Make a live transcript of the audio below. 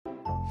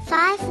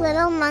5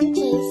 little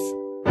monkeys.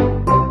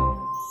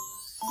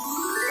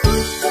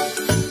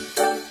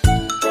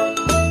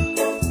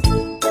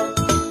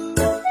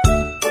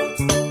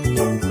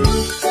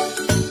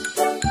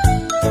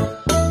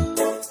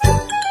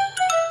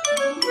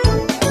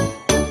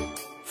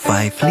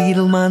 Five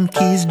little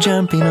monkeys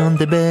jumping on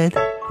the bed.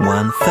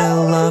 One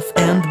fell off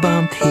and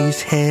bumped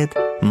his head.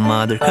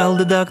 Mother called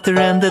the doctor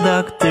and the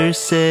doctor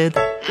said,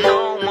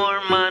 "No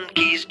more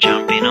monkeys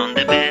jumping on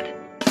the bed."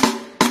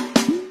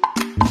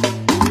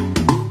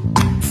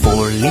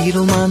 Four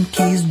little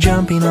monkeys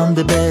jumping on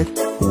the bed.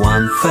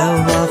 One fell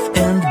off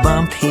and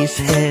bumped his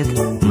head.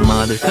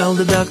 Mother called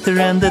the doctor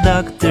and the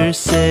doctor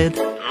said,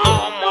 "No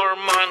more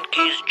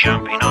monkeys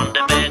jumping on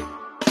the bed."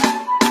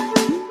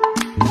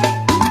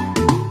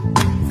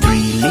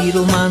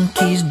 Little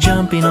monkeys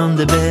jumping on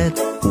the bed.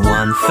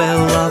 One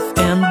fell off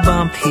and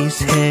bumped his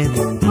head.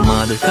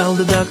 Mother called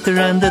the doctor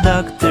and the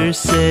doctor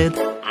said,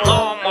 "No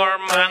more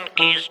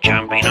monkeys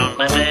jumping on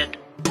the bed."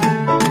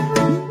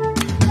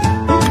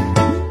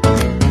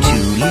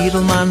 Two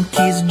little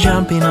monkeys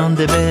jumping on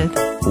the bed.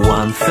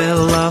 One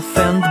fell off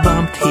and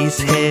bumped his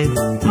head.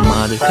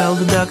 Mother called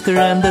the doctor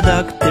and the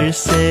doctor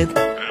said,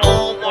 "No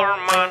more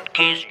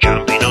monkeys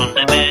jumping on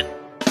the bed."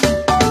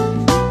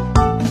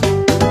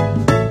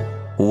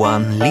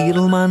 One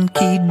little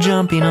monkey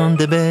jumping on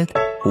the bed.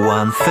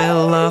 One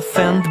fell off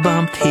and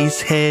bumped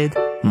his head.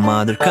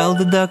 Mother called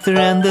the doctor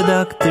and the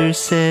doctor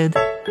said,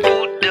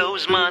 "Put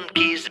those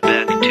monkeys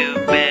back to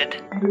bed."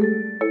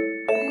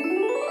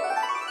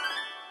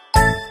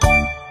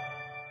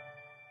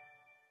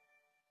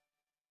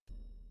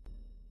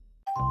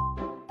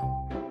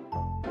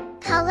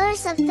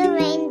 Colors of the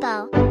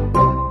rainbow.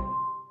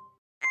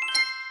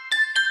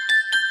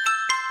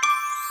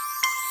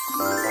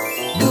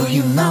 Do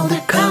you know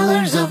the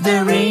colors of the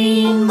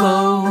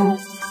rainbow?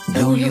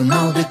 Do you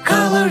know the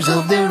colors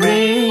of the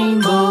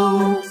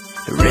rainbow?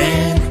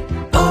 Red,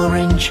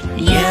 orange,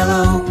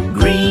 yellow,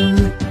 green,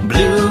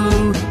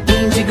 blue,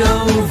 indigo,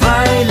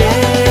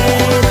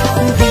 violet.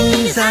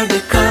 These are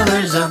the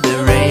colors of the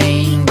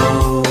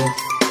rainbow.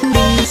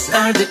 These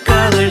are the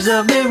colors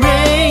of the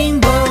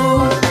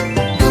rainbow.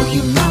 Do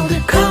you know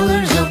the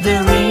colors of the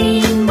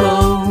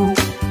rainbow?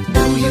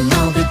 Do you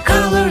know the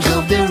colors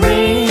of the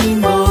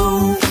rainbow?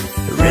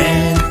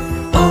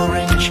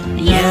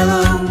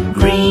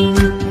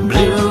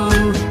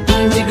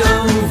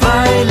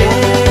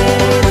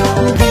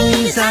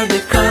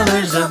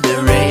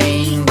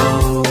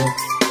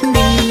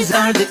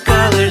 The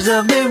colors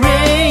of the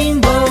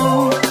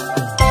rainbow.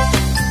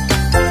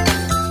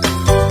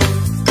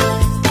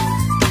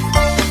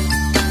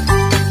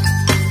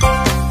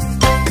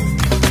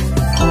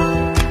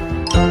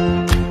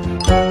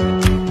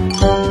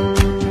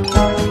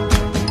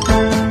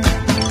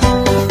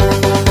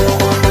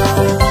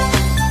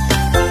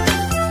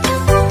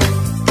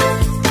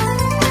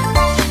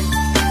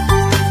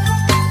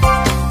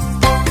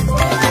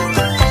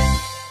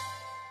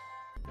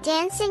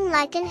 Dancing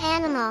like an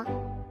animal.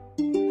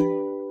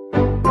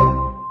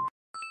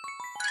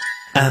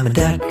 I'm a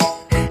duck,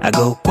 I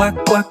go quack,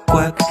 quack,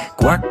 quack,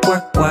 quack,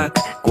 quack, quack,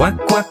 quack,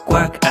 quack,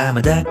 quack. I'm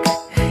a duck,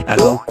 I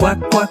go quack,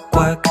 quack,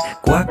 quack,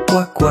 quack,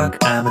 quack, quack.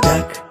 I'm a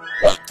duck.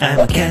 I'm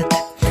a cat,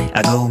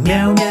 I go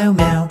meow, meow,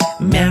 meow,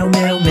 meow,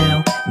 meow,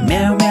 meow,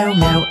 meow, meow,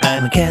 meow.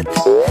 I'm a cat,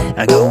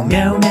 I go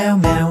meow, meow,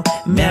 meow,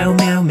 meow,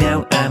 meow,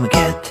 meow. I'm a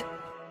cat.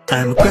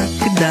 I'm a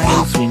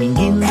crocodile swimming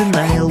in the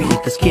Nile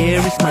with a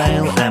scary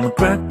smile. I'm a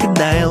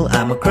crocodile,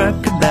 I'm a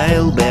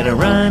crocodile. Better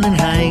run and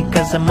hide,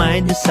 'cause I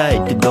might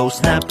decide to go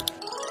snap.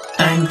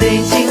 I'm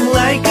dancing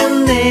like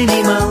an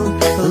animal.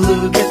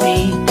 Look at me,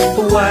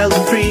 wild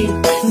and free.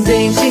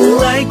 Dancing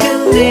like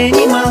an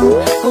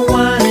animal.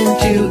 1 and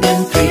 2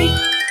 and 3.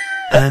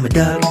 I'm a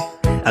dog,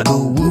 I go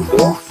woof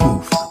woof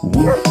woof,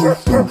 woof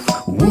woof woof,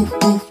 woof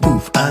woof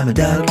woof. I'm a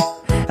dog,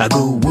 I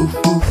go woof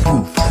woof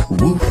woof,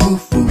 woof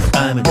woof woof.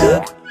 I'm a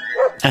dog.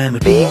 I'm a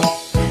pig,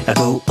 I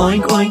go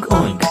oink oink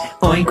oink,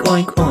 oink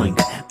oink oink,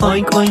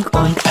 oink oink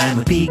oink. I'm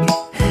a pig,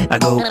 I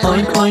go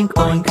oink oink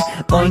oink,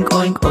 oink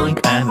oink oink.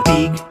 I'm a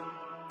pig.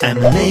 I'm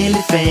an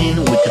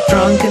elephant with a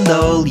trunk and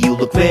all. You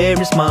look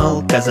very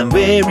small, 'cause I'm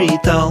very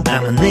tall.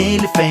 I'm an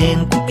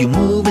elephant, could you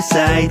move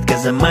aside?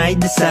 'Cause I might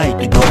decide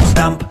to go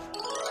stomp.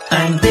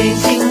 I'm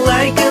dancing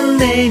like an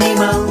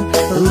animal.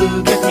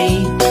 Look at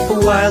me,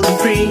 wild and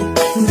free.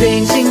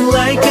 Dancing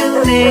like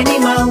an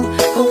animal.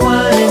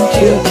 1 and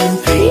 2 and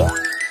 3.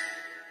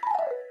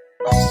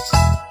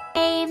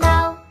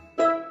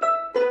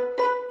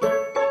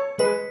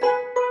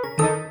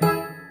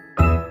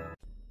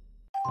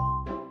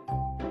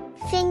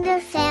 Finger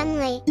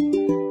family.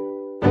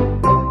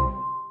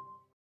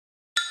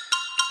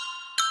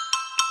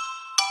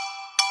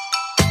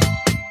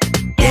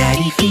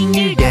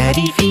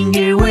 Daddy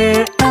finger,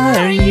 where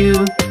are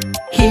you?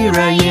 Here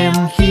I am,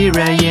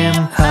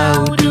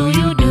 how do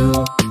you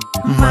do?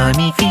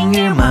 Mommy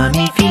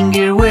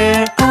finger,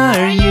 where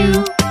are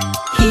you?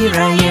 Here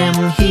I am,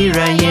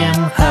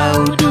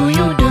 how do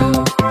you do?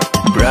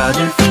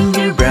 Brother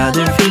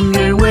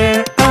finger,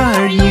 where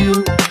are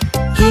you?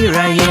 Here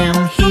I am,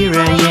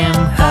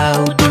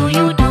 how do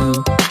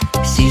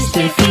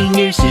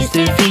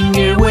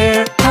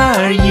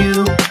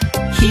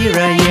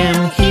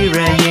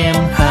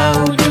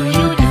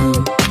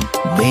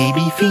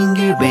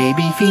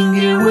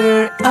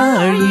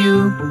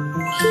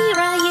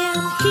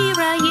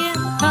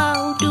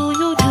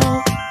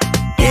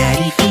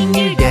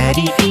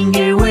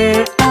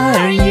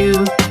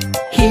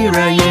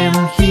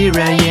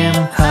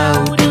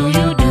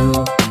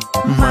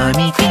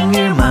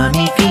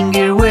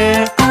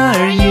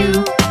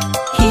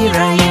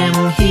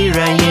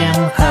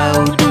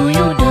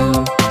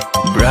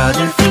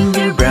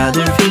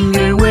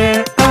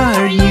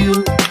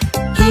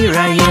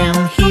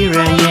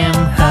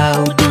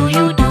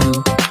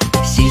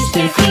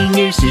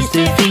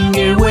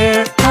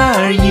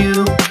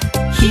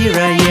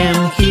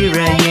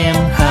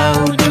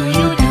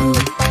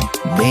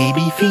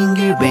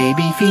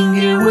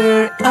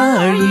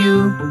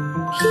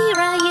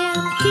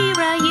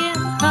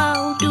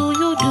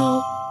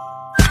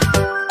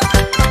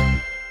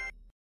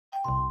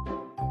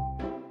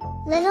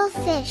Little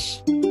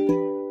fish.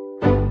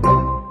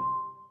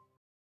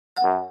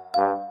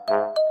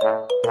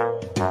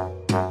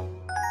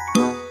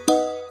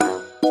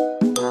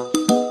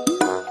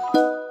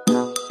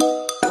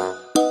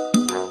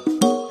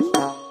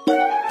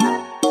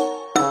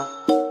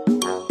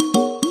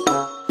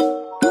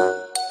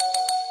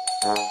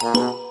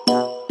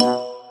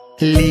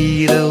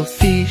 Little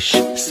fish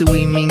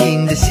swimming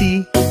in the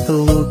sea,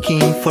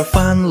 looking for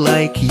fun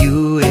like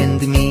you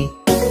and me.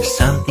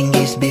 Something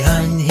is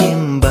behind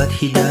him but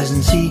he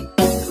doesn't see.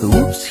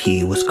 Oops,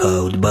 he was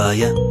caught by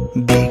a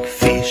big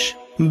fish.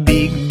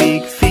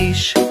 Big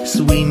fish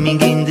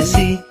swimming in the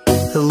sea,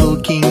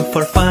 looking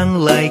for fun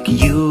like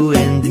you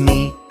and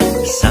me.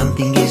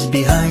 Something is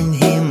behind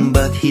him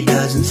but he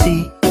doesn't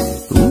see.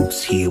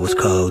 Oops, he was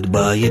caught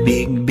by a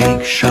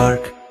big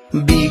shark.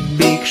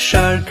 Big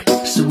shark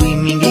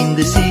swimming in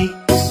the sea,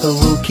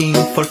 looking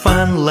for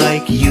fun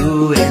like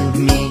you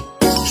and me.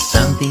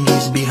 Something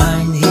is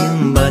behind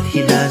him but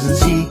he doesn't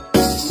see.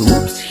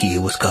 Oops, he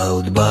was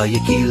caught by a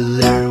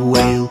killer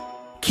whale.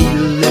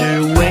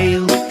 Killer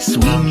whale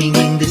swimming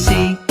in the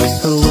sea,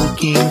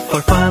 looking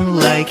for fun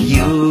like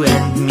you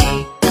and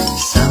me.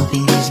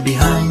 Something is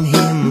behind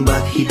him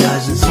but he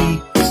doesn't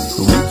see.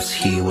 Oops,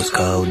 he was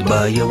caught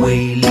by a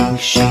whaling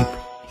ship.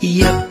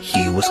 Yep,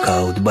 he was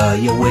caught by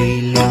a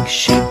whaling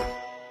ship.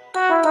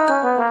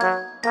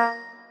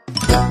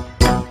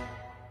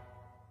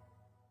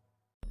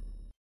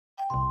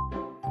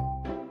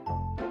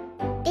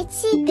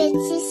 Itsy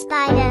bitsy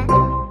spider.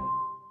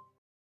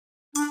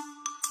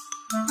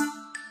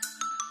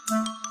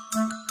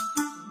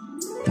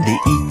 The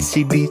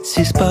itsy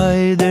bitsy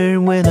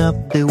spider went up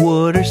the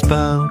water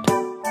spout.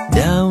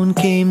 Down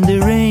came the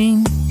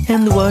rain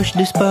and washed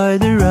the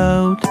spider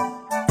out.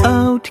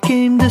 Out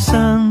came the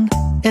sun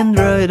and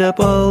dried up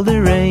all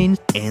the rain,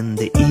 and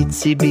the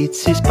itsy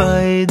bitsy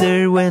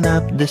spider went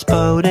up the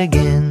spout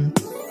again.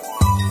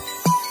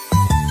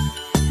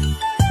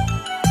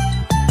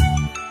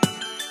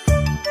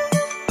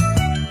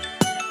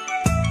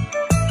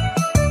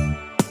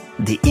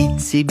 The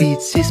itsy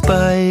bitsy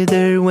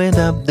spider went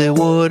up the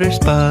water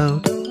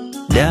spout.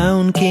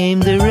 Down came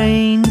the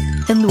rain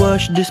and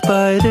washed the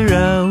spider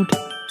out.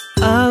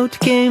 Out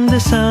came the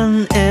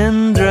sun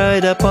and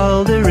dried up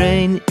all the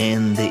rain,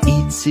 and the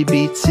itsy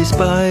bitsy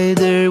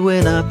spider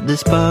went up the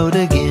spout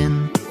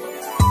again.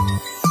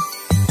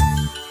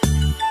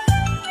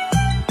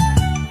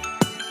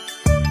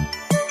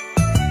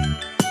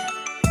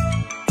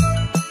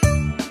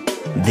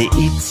 The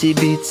itsy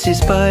bitsy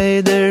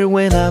spider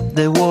went up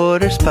the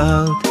water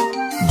spout.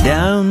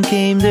 Down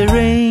came the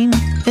rain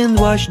and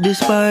washed the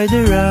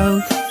spider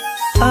out.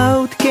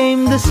 Out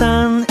came the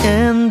sun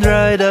and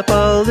dried up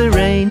all the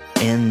rain,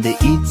 and the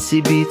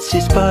itsy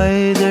bitsy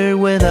spider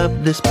went up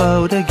the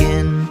spout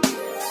again.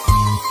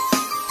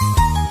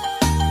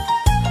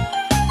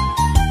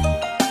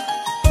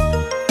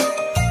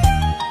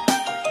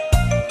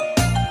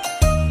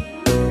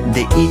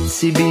 The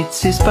itsy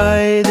bitsy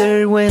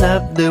spider went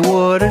up the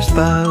water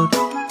spout.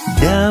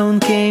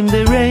 Down came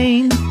the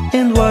rain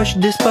and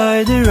washed the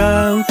spider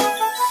out.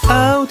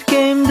 Out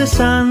came the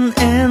sun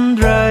and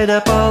dried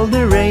up all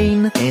the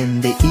rain,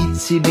 and the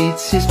itsy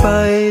bitsy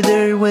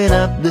spider went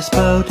up the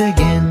spout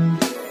again.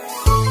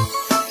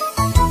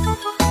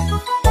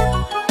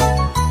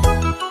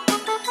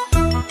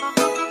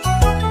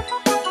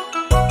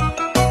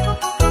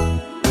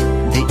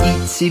 The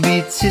itsy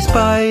bitsy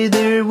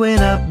spider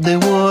went up the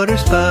water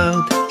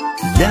spout.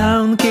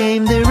 Down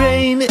came the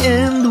rain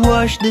and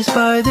washed the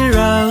spider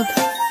out.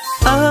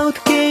 Out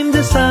came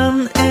the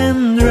sun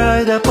and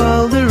dried up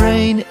all the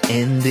rain,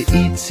 and the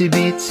itsy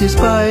bitsy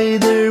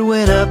spider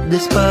went up the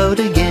spout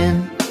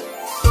again.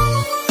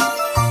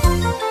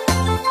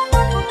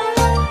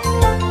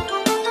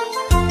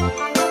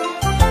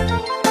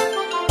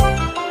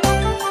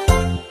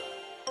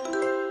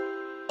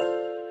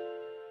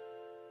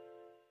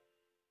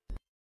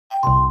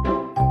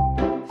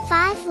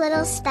 Five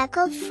little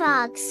speckled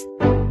frogs.